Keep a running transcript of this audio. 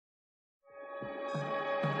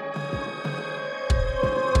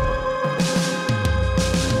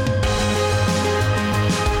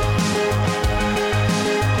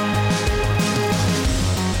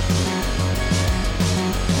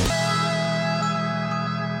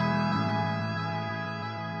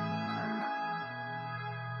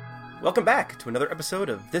Welcome back to another episode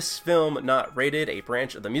of This Film Not Rated, a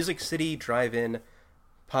branch of the Music City Drive-In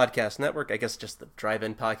Podcast Network. I guess just the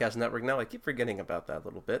Drive-In Podcast Network now. I keep forgetting about that a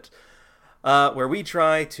little bit. Where we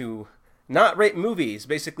try to not rate movies.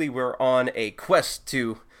 Basically, we're on a quest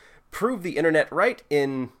to prove the internet right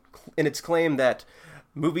in its claim that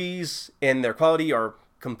movies and their quality are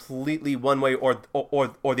completely one way or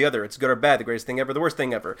the other. It's good or bad, the greatest thing ever, the worst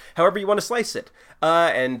thing ever. However you want to slice it.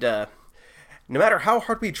 No matter how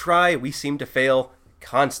hard we try, we seem to fail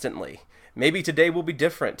constantly. Maybe today will be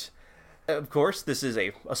different. Of course, this is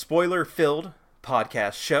a spoiler-filled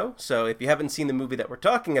podcast show, so if you haven't seen the movie that we're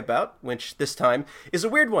talking about, which this time is a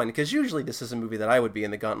weird one, because usually this is a movie that I would be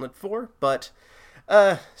in the gauntlet for, but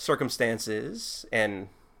circumstances and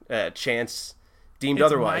chance deemed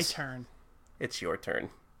otherwise. It's my turn. It's your turn.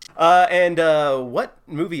 What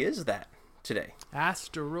movie is that today?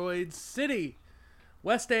 Asteroid City.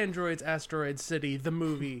 Wes Anderson's Asteroid City, the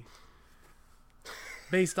movie.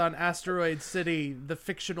 Based on Asteroid City, the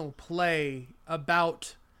fictional play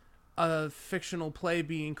about a fictional play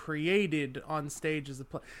being created on stage as a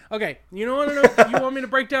play. Okay, you want me to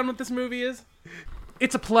break down what this movie is?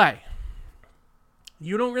 It's a play.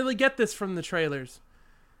 You don't really get this from the trailers.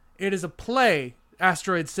 It is a play,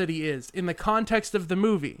 Asteroid City is, in the context of the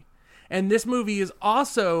movie. And this movie is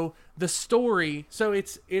also the story, so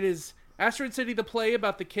it is Asteroid City, the play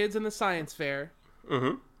about the kids in the science fair,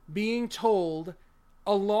 being told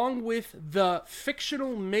along with the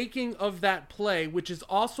fictional making of that play, which is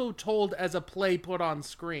also told as a play put on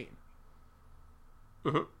screen.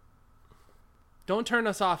 Don't turn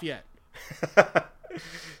us off yet.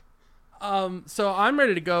 So I'm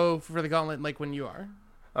ready to go for the gauntlet like when you are.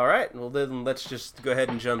 All right, well then let's just go ahead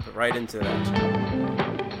and jump right into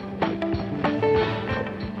that.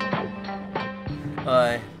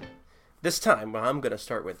 This time, I'm going to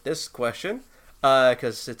start with this question,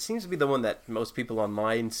 because it seems to be the one that most people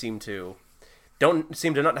online don't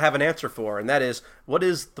seem to not have an answer for, and that is, what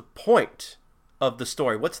is the point of the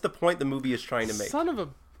story? What's the point the movie is trying to make? Son of a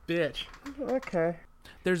bitch. Okay.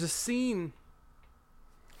 There's a scene,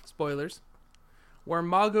 spoilers, where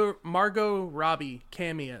Margot Robbie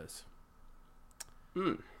cameos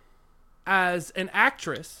as an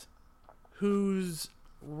actress whose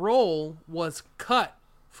role was cut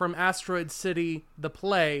from Asteroid City, the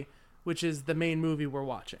play, which is the main movie we're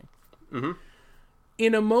watching.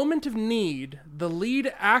 In a moment of need, the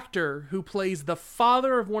lead actor who plays the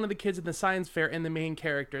father of one of the kids in the science fair and the main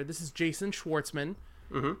character, this is Jason Schwartzman,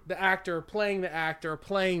 the actor playing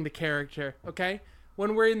the character, okay?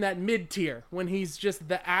 When we're in that mid-tier, when he's just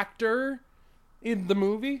the actor in the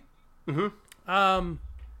movie,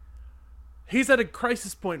 he's at a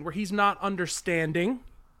crisis point where he's not understanding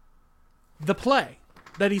the play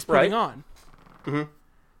that he's putting on.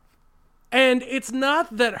 And it's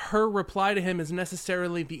not that her reply to him is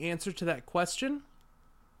necessarily the answer to that question,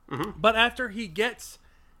 but after he gets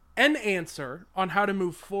an answer on how to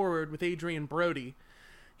move forward with Adrian Brody,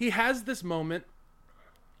 he has this moment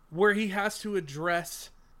where he has to address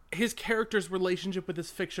his character's relationship with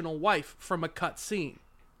his fictional wife from a cut scene.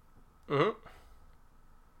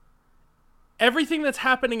 Everything that's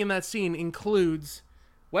happening in that scene includes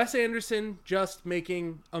Wes Anderson just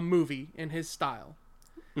making a movie in his style.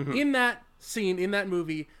 In that scene, in that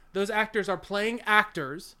movie, those actors are playing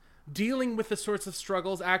actors, dealing with the sorts of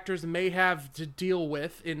struggles actors may have to deal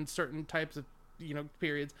with in certain types of,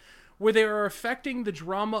 periods, where they are affecting the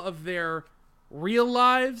drama of their real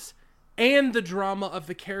lives and the drama of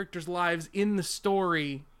the characters' lives in the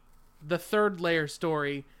story, the third layer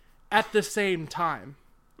story, at the same time.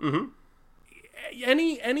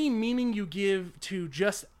 Any meaning you give to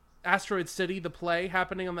just Asteroid City, the play,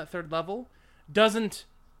 happening on that third level, doesn't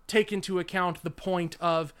take into account the point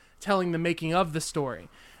of telling the making of the story.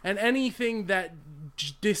 And anything that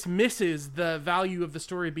dismisses the value of the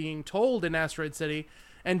story being told in Asteroid City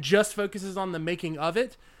and just focuses on the making of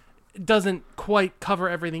it doesn't quite cover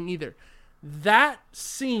everything either. That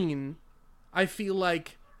scene, I feel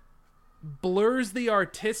like, blurs the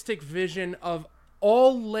artistic vision of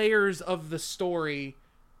all layers of the story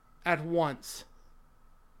at once.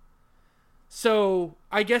 So,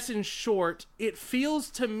 I guess in short, it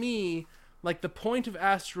feels to me like the point of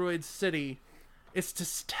Asteroid City is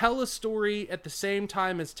to tell a story at the same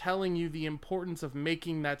time as telling you the importance of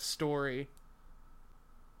making that story.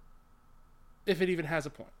 If it even has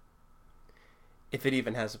a point. If it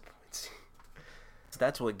even has a point. So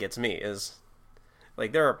that's what gets me, is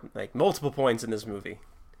like there are like multiple points in this movie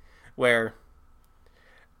where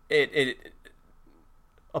a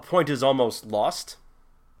point is almost lost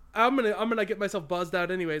I'm gonna get myself buzzed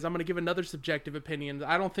out anyways. I'm gonna give another subjective opinion.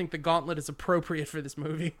 I don't think the Gauntlet is appropriate for this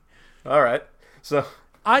movie. All right. So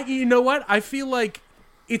you know what? I feel like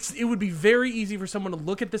it would be very easy for someone to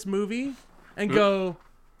look at this movie and go,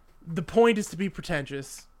 the point is to be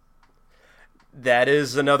pretentious. that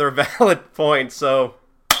is another valid point. So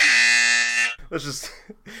let's just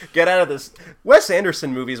get out of this. Wes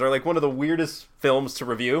Anderson movies are like one of the weirdest films to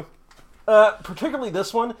review. Particularly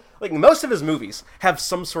this one. Like, most of his movies have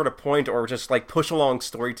some sort of point or just like push along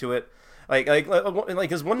story to it. Like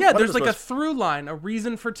his one. Yeah, one there's like a through line, a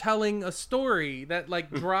reason for telling a story that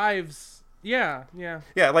like drives. Yeah.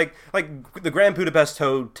 Yeah, like the Grand Budapest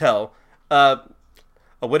Hotel. A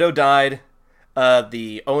widow died.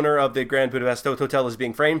 The owner of the Grand Budapest Hotel is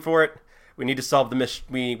being framed for it. We need to solve the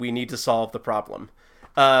we need to solve the problem.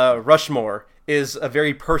 Rushmore is a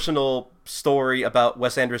very personal story about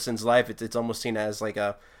Wes Anderson's life. It's almost seen as like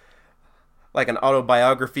an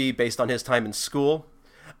autobiography based on his time in school,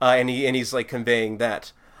 and he's like conveying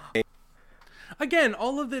that. Again,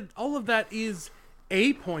 all of that is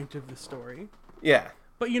a point of the story. Yeah.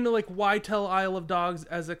 But like, why tell Isle of Dogs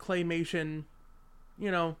as a claymation?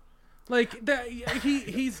 Like that.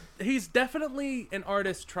 He's definitely an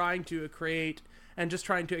artist trying to create and just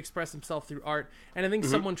trying to express himself through art. And I think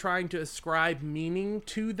someone trying to ascribe meaning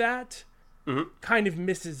to that kind of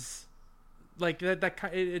misses. Like that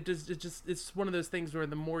it's one of those things where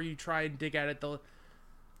the more you try and dig at it,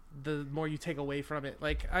 the more you take away from it.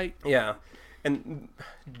 Yeah, and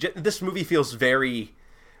this movie feels very,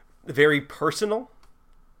 very personal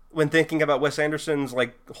when thinking about Wes Anderson's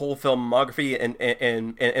like whole filmography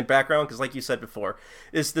and background. Because, like you said before,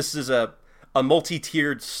 this is a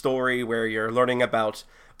multi-tiered story where you're learning about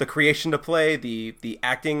the creation of play, the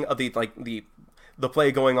acting of the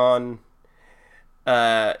play going on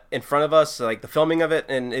in front of us, like the filming of it,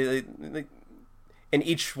 and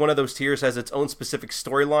each one of those tiers has its own specific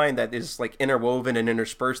storyline that is like interwoven and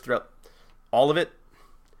interspersed throughout all of it.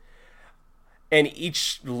 And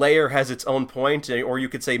each layer has its own point, or you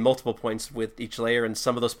could say multiple points with each layer, and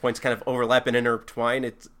some of those points kind of overlap and intertwine.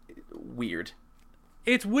 It's weird.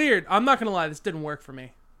 It's weird. I'm not gonna lie. This didn't work for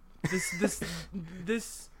me.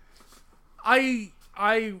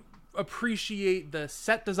 I appreciate the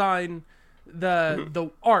set design,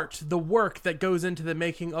 the art, the work that goes into the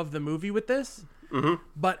making of the movie with this.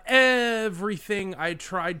 But everything I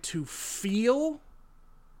tried to feel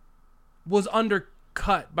was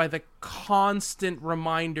undercut by the constant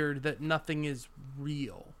reminder that nothing is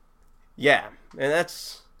real. Yeah, and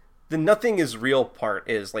that's the nothing is real part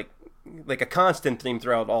is like a constant theme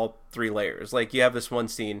throughout all three layers. Like, you have this one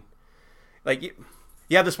scene, like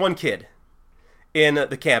you have this one kid in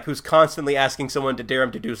the camp who's constantly asking someone to dare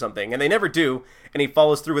him to do something, and they never do, and he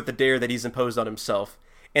follows through with the dare that he's imposed on himself,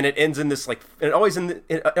 and it ends in this like it always ends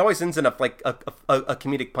in a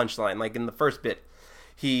comedic punchline. Like, in the first bit,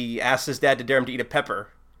 he asks his dad to dare him to eat a pepper.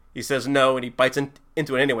 He says no, and he bites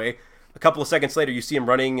into it anyway. A couple of seconds later, you see him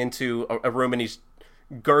running into a room, and he's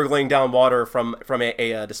gurgling down water from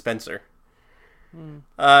a dispenser.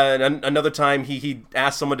 Another time, he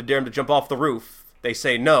asks someone to dare him to jump off the roof. They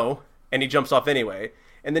say no, and he jumps off anyway.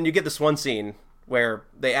 And then you get this one scene where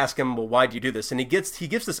they ask him, well, why do you do this? And he gives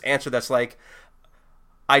this answer that's like,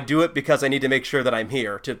 I do it because I need to make sure that I'm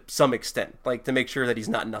here, to some extent. Like, to make sure that he's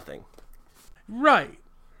not nothing. Right.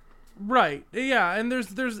 Yeah, and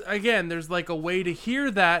there's like a way to hear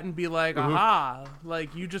that and be like, aha,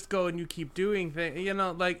 like, you just go and you keep doing things,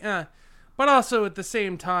 But also at the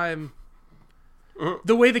same time,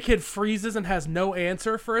 the way the kid freezes and has no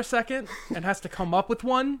answer for a second and has to come up with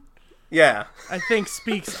one, yeah, I think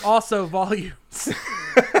speaks also volumes.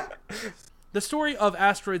 The story of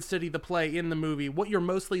Asteroid City, the play, in the movie, what you're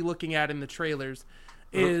mostly looking at in the trailers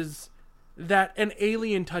is that an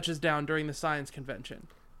alien touches down during the science convention.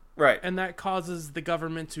 Right. And that causes the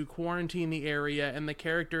government to quarantine the area, and the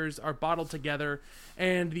characters are bottled together.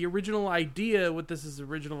 And the original idea, what this is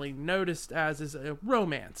originally noticed as, is a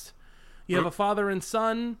romance. You have a father and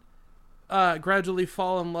son gradually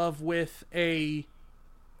fall in love with a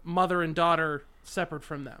mother and daughter separate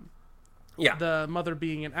from them. Yeah. The mother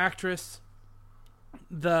being an actress,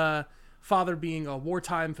 the father being a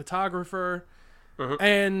wartime photographer,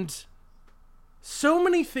 and so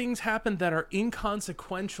many things happen that are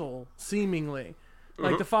inconsequential, seemingly.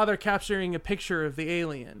 Like the father capturing a picture of the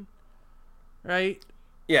alien, right?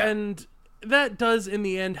 Yeah. And that does, in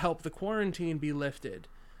the end, help the quarantine be lifted.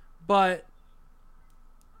 But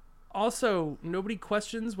also, nobody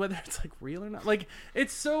questions whether it's, like, real or not. Like,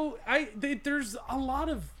 it's so... there's a lot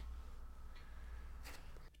of...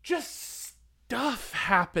 just stuff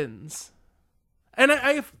happens. And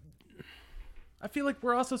I feel like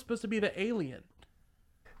we're also supposed to be the alien.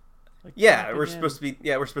 Like, we're supposed to be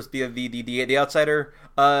the outsider.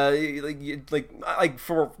 Like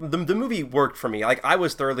for the movie worked for me. Like I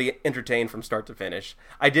was thoroughly entertained from start to finish.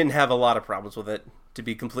 I didn't have a lot of problems with it, to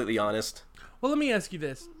be completely honest. Well, let me ask you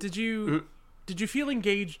this: Did you feel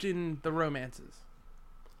engaged in the romances?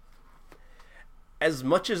 As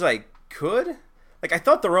much as I could. Like I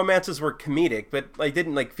thought the romances were comedic, but I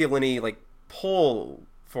didn't like feel any like pull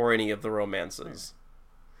for any of the romances.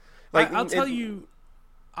 Like I'll tell you.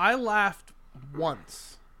 I laughed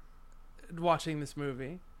once watching this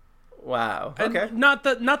movie. Wow. Okay. And not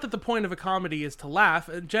that the point of a comedy is to laugh.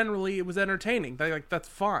 Generally, it was entertaining. That's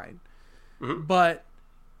fine. Mm-hmm. But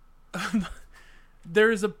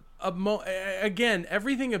there's again,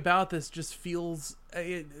 everything about this just feels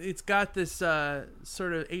it's got this sort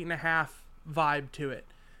of 8.5 vibe to it.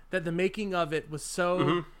 That the making of it was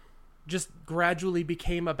so just gradually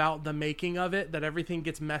became about the making of it, that everything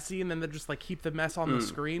gets messy, and then they just like keep the mess on the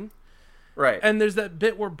screen. Right. And there's that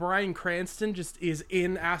bit where Bryan Cranston just is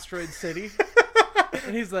in Asteroid City.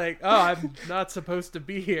 And he's like, oh, I'm not supposed to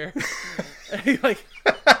be here. And he like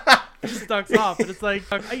just ducks off. And it's like,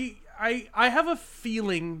 I have a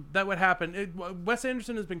feeling that would happen. Wes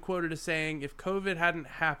Anderson has been quoted as saying if COVID hadn't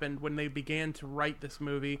happened when they began to write this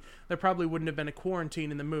movie, there probably wouldn't have been a quarantine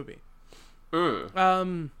in the movie.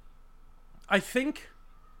 I think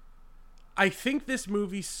this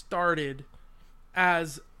movie started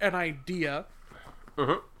as an idea.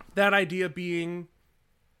 That idea being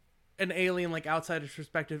an alien, like outsider's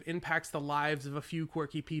perspective, impacts the lives of a few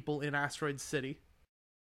quirky people in Asteroid City.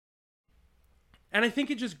 And I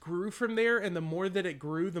think it just grew from there, and the more that it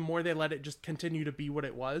grew, the more they let it just continue to be what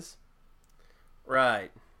it was.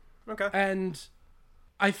 Right. Okay. And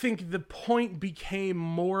I think the point became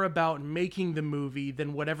more about making the movie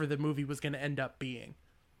than whatever the movie was going to end up being.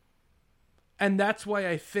 And that's why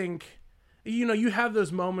I think, you have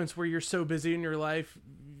those moments where you're so busy in your life,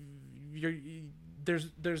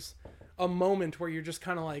 there's a moment where you're just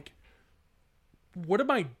kind of like, what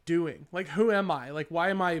am I doing? Like, who am I? Like, why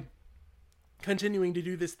am I continuing to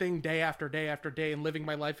do this thing day after day after day and living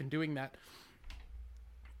my life and doing that?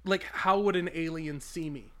 Like, how would an alien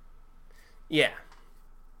see me? Yeah.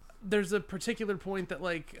 There's a particular point that,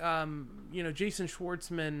 like, Jason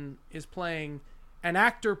Schwartzman is playing an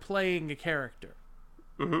actor playing a character.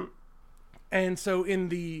 And so in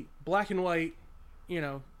the black and white,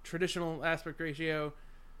 traditional aspect ratio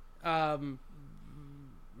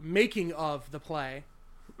making of the play,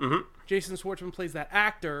 Jason Schwartzman plays that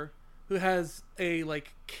actor who has a,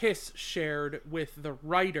 like, kiss shared with the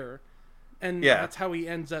writer. And that's how he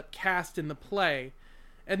ends up cast in the play.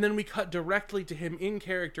 And then we cut directly to him in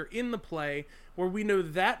character in the play, where we know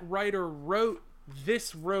that writer wrote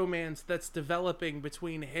this romance that's developing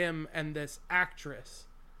between him and this actress.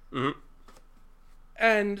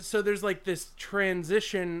 And so there's like this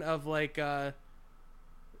transition of like a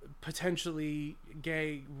potentially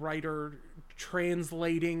gay writer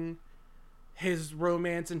translating his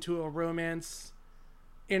romance into a romance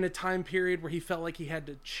in a time period where he felt like he had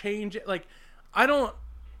to change it. Like, I don't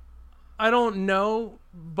know,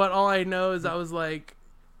 but all I know is I was like,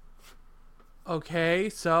 okay,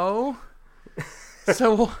 so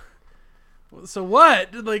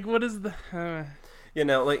what? Like, what is the...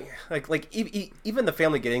 even the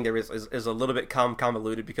family getting there is a little bit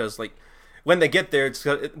convoluted, because, like, when they get there, it's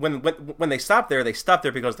when they stop there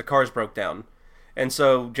because the cars broke down. And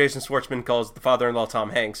so Jason Schwartzman calls the father-in-law, Tom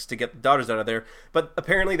Hanks, to get the daughters out of there. But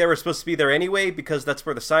apparently they were supposed to be there anyway, because that's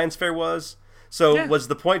where the science fair was. So was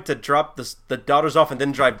the point to drop the daughters off and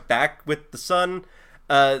then drive back with the son?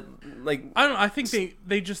 I don't know. I think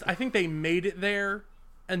I think they made it there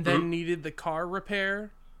and then needed the car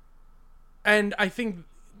repair. And I think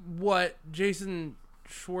what Jason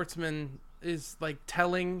Schwartzman is, like,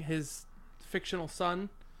 telling his fictional son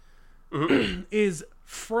is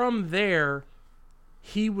from there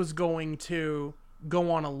he was going to go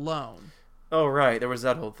on alone. Oh, right. There was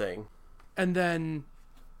that whole thing. And then...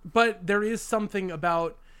 But there is something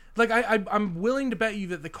about... Like, I'm willing to bet you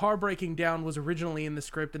that the car breaking down was originally in the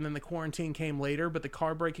script and then the quarantine came later, but the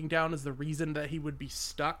car breaking down is the reason that he would be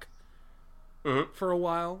stuck for a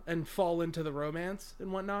while and fall into the romance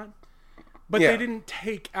and whatnot. But they didn't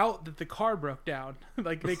take out that the car broke down.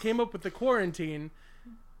 Like, they came up with the quarantine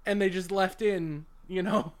and they just left in,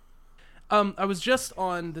 I was just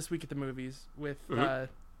on This Week at the Movies with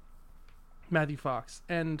Matthew Fox,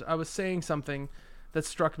 and I was saying something that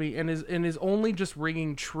struck me and is only just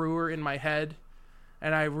ringing truer in my head,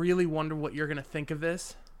 and I really wonder what you're going to think of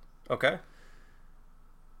this. Okay.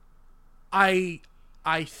 I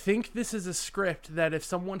I think this is a script that if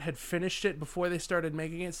someone had finished it before they started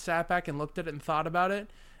making it, sat back and looked at it and thought about it,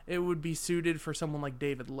 it would be suited for someone like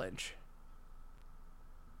David Lynch.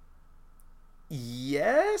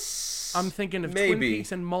 Yes? I'm thinking of maybe. Twin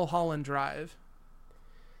Peaks and Mulholland Drive.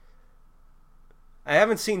 I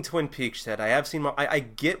haven't seen Twin Peaks yet. I have seen... I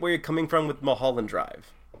get where you're coming from with Mulholland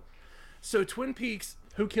Drive. So Twin Peaks,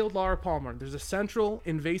 Who Killed Laura Palmer? There's a central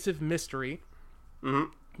invasive mystery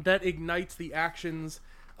that ignites the actions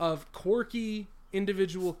of quirky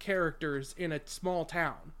individual characters in a small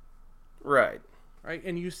town. Right. Right?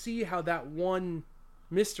 And you see how that one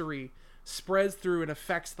mystery spreads through and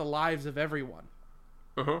affects the lives of everyone.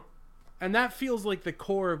 And that feels like the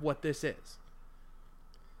core of what this is.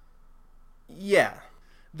 Yeah.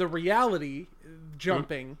 The reality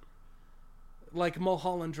jumping, like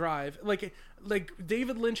Mulholland Drive, like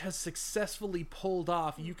David Lynch has successfully pulled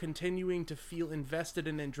off you continuing to feel invested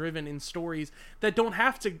in and driven in stories that don't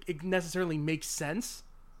have to necessarily make sense.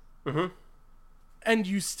 And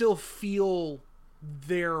you still feel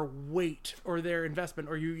their weight or their investment,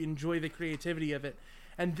 or you enjoy the creativity of it.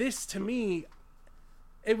 And this, to me,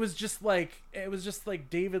 it was just like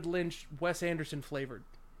David Lynch, Wes Anderson flavored.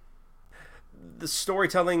 The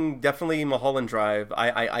storytelling, definitely Mulholland Drive.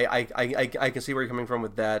 I can see where you're coming from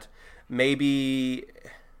with that. Maybe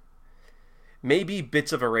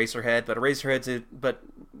bits of Eraserhead, but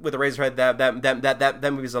with Eraserhead,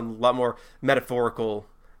 that movie is a lot more metaphorical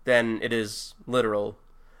than it is literal.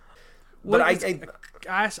 But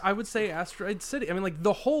I would say Asteroid City. I mean, like,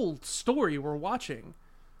 the whole story we're watching,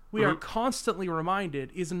 we are constantly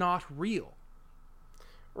reminded is not real.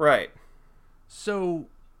 Right. So,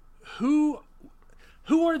 who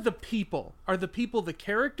are the people? Are the people the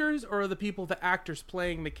characters, or are the people the actors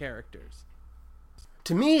playing the characters?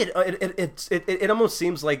 To me, it almost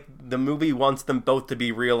seems like the movie wants them both to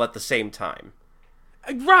be real at the same time.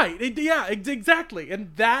 Right. Exactly.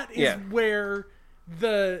 And that is where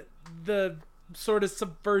the sort of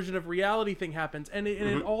subversion of reality thing happens. And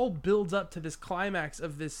it all builds up to this climax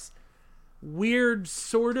of this weird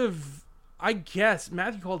sort of, I guess,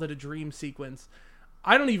 Matthew called it a dream sequence.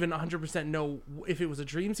 I don't even 100% know if it was a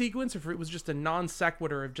dream sequence or if it was just a non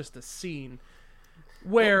sequitur of just a scene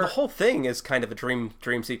where the whole thing is kind of a dream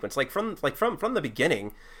sequence, like from the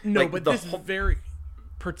beginning. No, like but this is very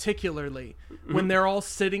particularly when they're all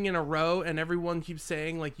sitting in a row and everyone keeps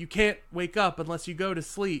saying, like, you can't wake up unless you go to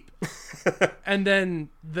sleep. And then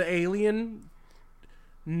the alien,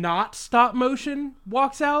 not stop motion,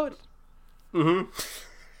 walks out.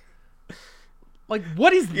 Like,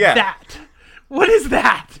 what is that? What is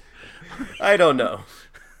that? I don't know.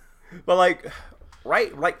 But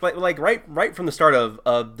right from the start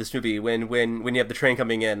of this movie, when you have the train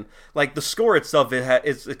coming in, like, the score itself,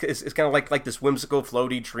 is kind of like this whimsical,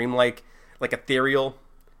 floaty, dreamlike, like ethereal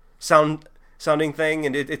sounding thing,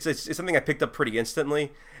 and it's something I picked up pretty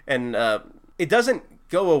instantly, and it doesn't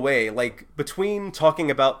go away. Like, between talking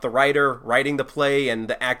about the writer writing the play and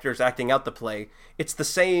the actors acting out the play, it's the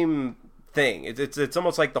same thing. It's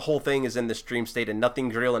almost like the whole thing is in this dream state and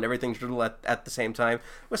nothing's real and everything's real at the same time.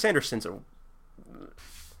 Wes Anderson's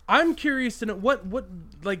I'm curious to know what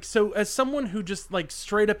like, so as someone who just, like,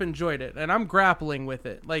 straight up enjoyed it, and I'm grappling with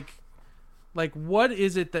it, like what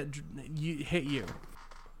is it that hit you?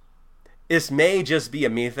 This may just be a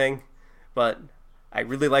me thing, but I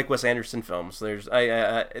really like Wes Anderson films.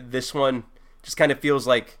 This one just kind of feels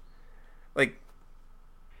like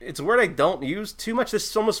it's a word I don't use too much.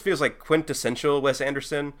 This almost feels like quintessential Wes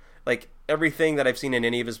Anderson. Like, everything that I've seen in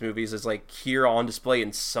any of his movies is, like, here on display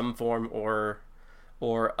in some form or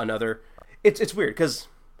another. It's weird because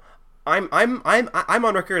I'm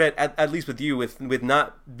on record at least with you with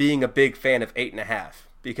not being a big fan of 8.5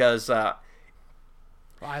 because I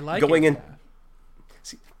like going it.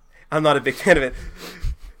 See, I'm not a big fan of it,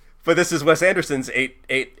 but this is Wes Anderson's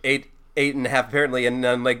 8.5 apparently,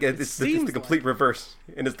 and like it's the complete reverse,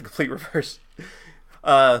 and it's the complete reverse.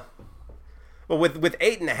 Well, with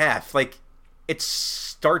 8.5, like, it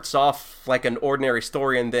starts off like an ordinary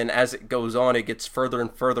story, and then as it goes on, it gets further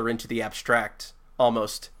and further into the abstract,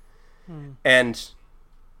 almost. And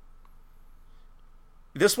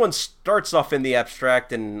this one starts off in the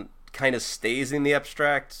abstract and kind of stays in the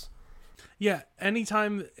abstract. Yeah,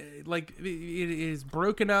 anytime, like, it is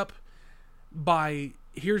broken up by,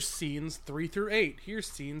 here's scenes 3 through 8, here's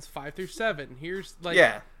scenes 5 through 7, here's, like,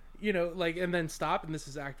 you know, like, and then stop, and this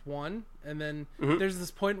is act 1, and then there's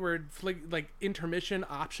this point where it's like intermission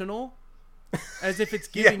optional, as if it's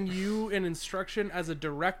giving you an instruction as a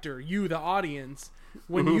director, you the audience,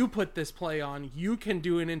 when you put this play on, you can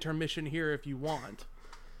do an intermission here if you want.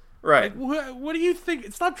 Right. Like, what do you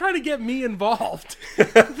think? Stop trying to get me involved.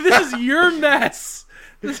 This is your mess.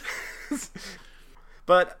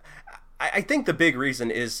 But I think the big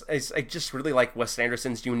reason is I just really like Wes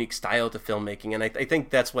Anderson's unique style to filmmaking, and I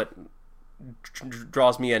think that's what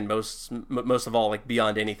draws me in most of all, like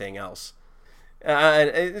beyond anything else.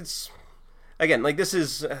 It's again, like, this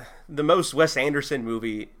is the most Wes Anderson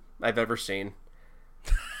movie I've ever seen,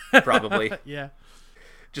 probably. Yeah.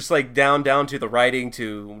 Just like down to the writing,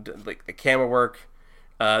 to like the camera work,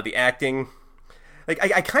 the acting. Like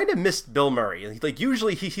I kind of missed Bill Murray. Like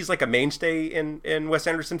usually he's like a mainstay in Wes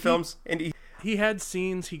Anderson films, and he had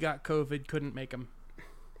scenes. He got COVID, couldn't make them.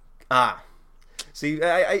 See,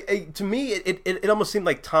 I to me it almost seemed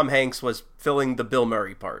like Tom Hanks was filling the Bill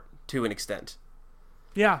Murray part to an extent.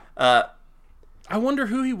 Yeah. I wonder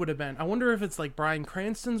who he would have been. I wonder if it's like Bryan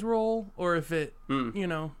Cranston's role, or if it, you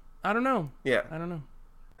know, I don't know. Yeah. I don't know.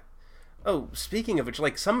 Oh, speaking of which,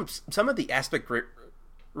 like some of the aspect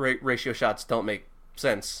ratio shots don't make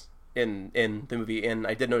sense in the movie, and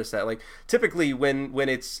I did notice that. Like typically when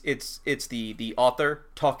it's the author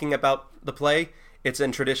talking about the play, it's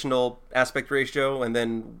in traditional aspect ratio, and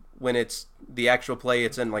then when it's the actual play,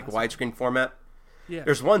 it's in like widescreen format. Yeah.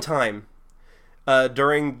 There's one time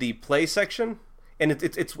during the play section, and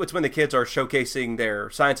it's when the kids are showcasing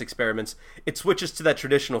their science experiments, it switches to that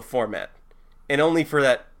traditional format, and only for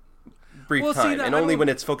that brief time, and only when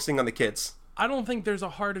it's focusing on the kids. I don't think there's a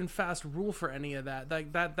hard and fast rule for any of that.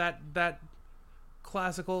 Like that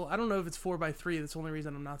classical. I don't know if it's 4:3. That's the only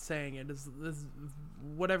reason I'm not saying it. Is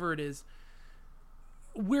whatever it is.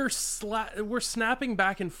 We're snapping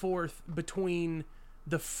back and forth between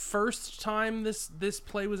the first time this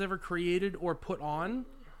play was ever created or put on,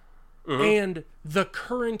 and the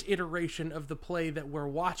current iteration of the play that we're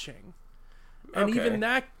watching. And even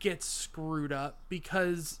that gets screwed up,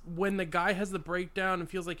 because when the guy has the breakdown and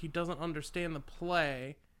feels like he doesn't understand the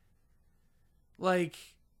play, like,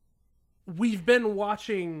 we've been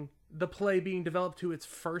watching the play being developed to its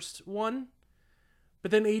first one,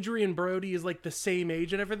 but then Adrian Brody is like the same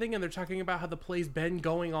age and everything, and they're talking about how the play's been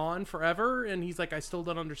going on forever, and he's like, I still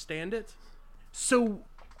don't understand it. So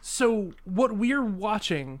what we're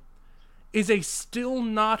watching is a still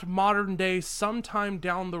not modern day, sometime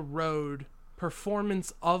down the road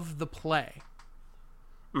performance of the play.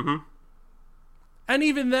 Mm-hmm. And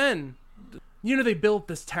even then, you know, they built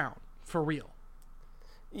this town for real.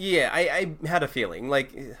 Yeah, I had a feeling,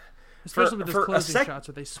 like, especially with those closing shots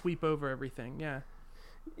where they sweep over everything.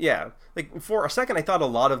 Yeah, like for a second I thought a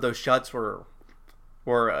lot of those shots were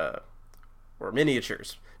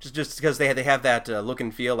miniatures, just because they have that look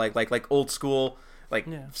and feel like old school, like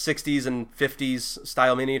 60s and 50s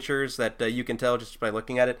style miniatures that you can tell just by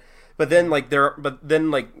looking at it. But then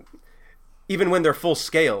even when they're full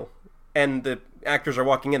scale and the actors are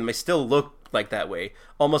walking in, they still look like that way,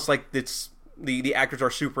 almost like it's the actors are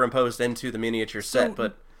superimposed into the miniature set.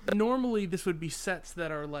 But normally this would be sets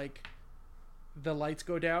that are like, the lights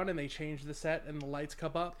go down and they change the set and the lights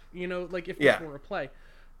come up, you know, like if this were a play.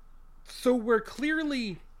 So we're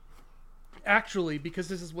clearly, actually, because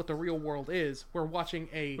this is what the real world is, we're watching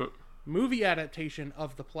a movie adaptation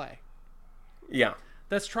of the play. Yeah.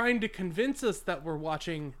 That's trying to convince us that we're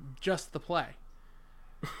watching just the play.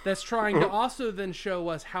 That's trying to also then show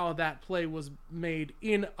us how that play was made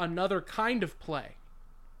in another kind of play.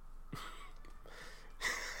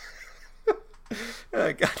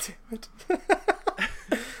 God damn it.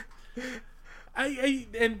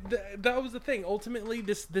 That was the thing. Ultimately,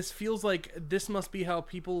 this feels like this must be how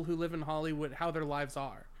people who live in Hollywood, how their lives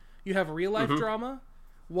are. You have real life drama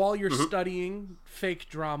while you're studying fake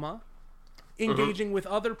drama, engaging with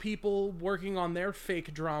other people working on their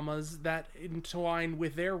fake dramas that entwine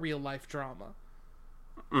with their real life drama.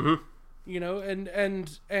 You know,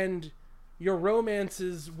 and your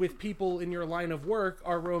romances with people in your line of work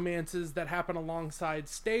are romances that happen alongside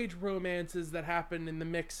stage romances that happen in the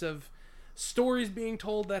mix of stories being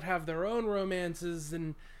told that have their own romances,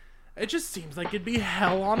 and it just seems like it'd be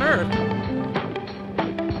hell on earth.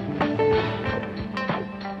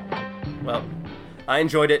 Well, I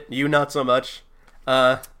enjoyed it. You not so much.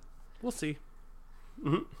 We'll see.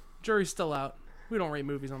 Jury's still out. We don't rate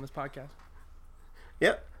movies on this podcast.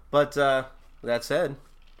 Yep. But that said,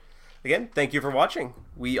 again, thank you for watching.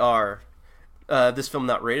 We are This Film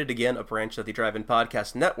Not Rated, again, a branch of the Drive-In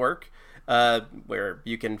Podcast Network, where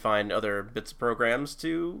you can find other bits of programs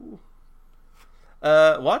to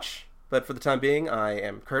watch. But for the time being, I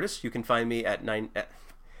am Curtis. You can find me at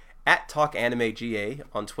TalkAnimeGA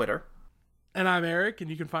on Twitter. And I'm Eric, and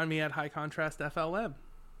you can find me at High Contrast FLM.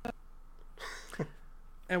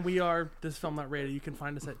 And we are This Film Not Rated. You can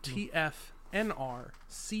find us at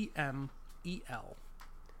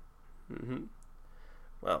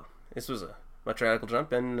Well, this was a much radical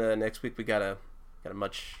jump, and next week we got a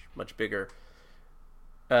much bigger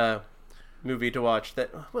movie to watch.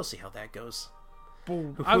 That we'll see how that goes.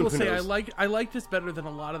 I will say I like this better than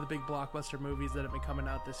a lot of the big blockbuster movies that have been coming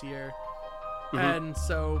out this year, and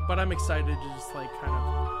so but I'm excited to just like kind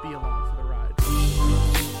of be along for the ride.